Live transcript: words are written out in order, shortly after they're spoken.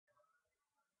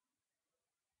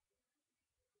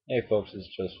Hey folks, it's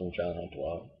just from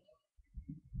JohnTheHutDweller.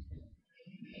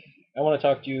 I want to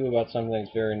talk to you about something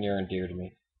that's very near and dear to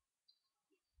me.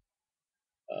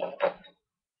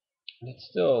 It's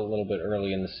still a little bit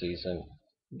early in the season.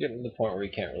 We're getting to the point where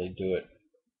you can't really do it.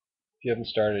 If you haven't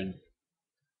started,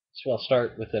 well,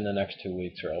 start within the next 2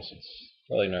 weeks, or else it's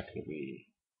probably not going to be,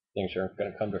 things aren't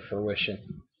going to come to fruition.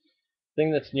 The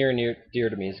thing that's near and dear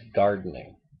to me is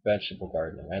gardening, vegetable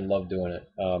gardening. I love doing it.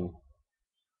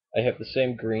 I have the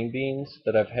same green beans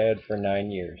that I've had for 9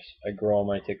 years. I grow them,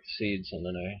 I take the seeds, and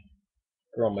then I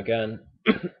grow them again,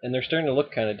 and they're starting to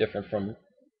look kind of different from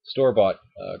store-bought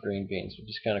green beans, which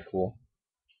is kind of cool.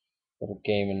 Little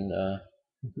game and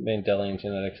Mendelian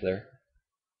genetics there.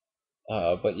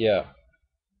 But yeah,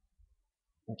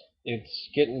 it's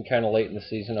getting kind of late in the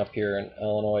season up here in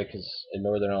Illinois, because in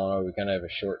northern Illinois we kind of have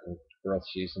a shortened growth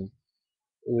season.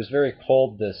 It was very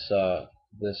cold this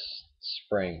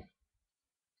spring.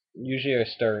 Usually I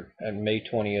start at May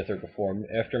 20th or before.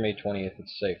 After May 20th,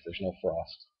 it's safe. There's no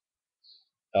frost.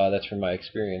 That's from my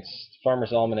experience.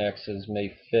 Farmer's Almanac says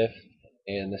May 5th,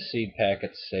 and the seed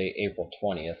packets say April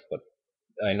 20th, but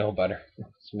I know better.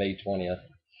 It's May 20th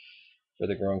for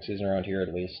the growing season around here,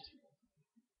 at least.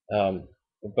 Um,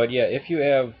 but yeah, if you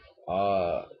have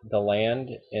the land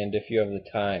and if you have the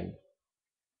time,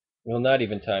 well, not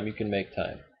even time, you can make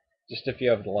time. Just if you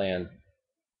have the land,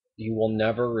 you will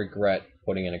never regret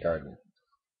putting in a garden.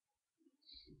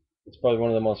 It's probably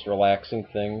one of the most relaxing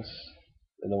things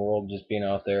in the world, just being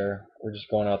out there. We're just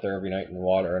going out there every night and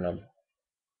watering them.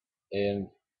 And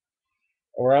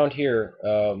around here,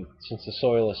 since the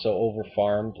soil is so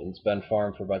over-farmed, and it's been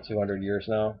farmed for about 200 years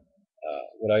now,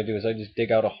 what I do is I just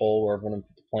dig out a hole where I'm going to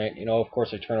put the plant. Of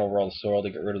course I turn over all the soil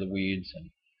to get rid of the weeds and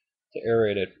to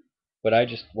aerate it, but I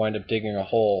just wind up digging a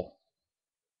hole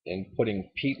and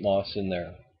putting peat moss in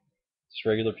there, just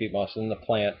regular peat moss in the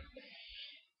plant,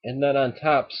 and then on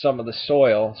top some of the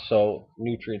soil so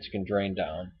nutrients can drain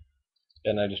down,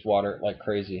 and I just water it like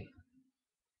crazy.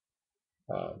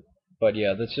 But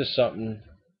yeah, that's just something,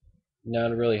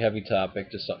 not a really heavy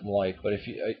topic, just something light. But if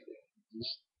you, I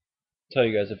just tell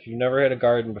you guys, if you've never had a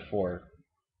garden before,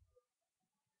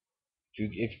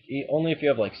 only if you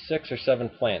have like 6 or 7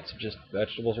 plants, just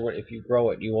vegetables or what, if you grow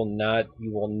it, you will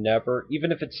never,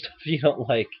 even if it's stuff you don't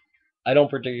like. I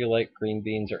don't particularly like green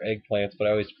beans or eggplants, but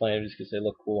I always plant them just because they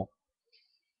look cool.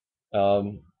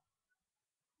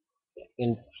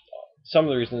 And some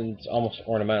of the reasons it's almost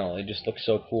ornamental. They just look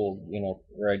so cool,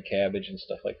 red cabbage and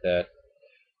stuff like that.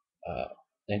 Uh,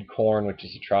 and corn, which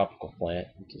is a tropical plant,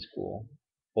 which is cool.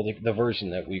 Well, the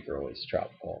version that we grow is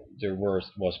tropical. There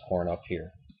was corn up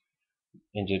here,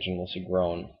 indigenously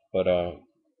grown, but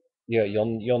yeah,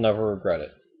 you'll never regret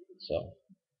it. So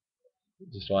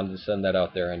just wanted to send that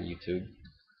out there on YouTube.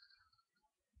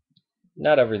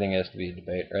 Not everything has to be a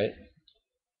debate, right?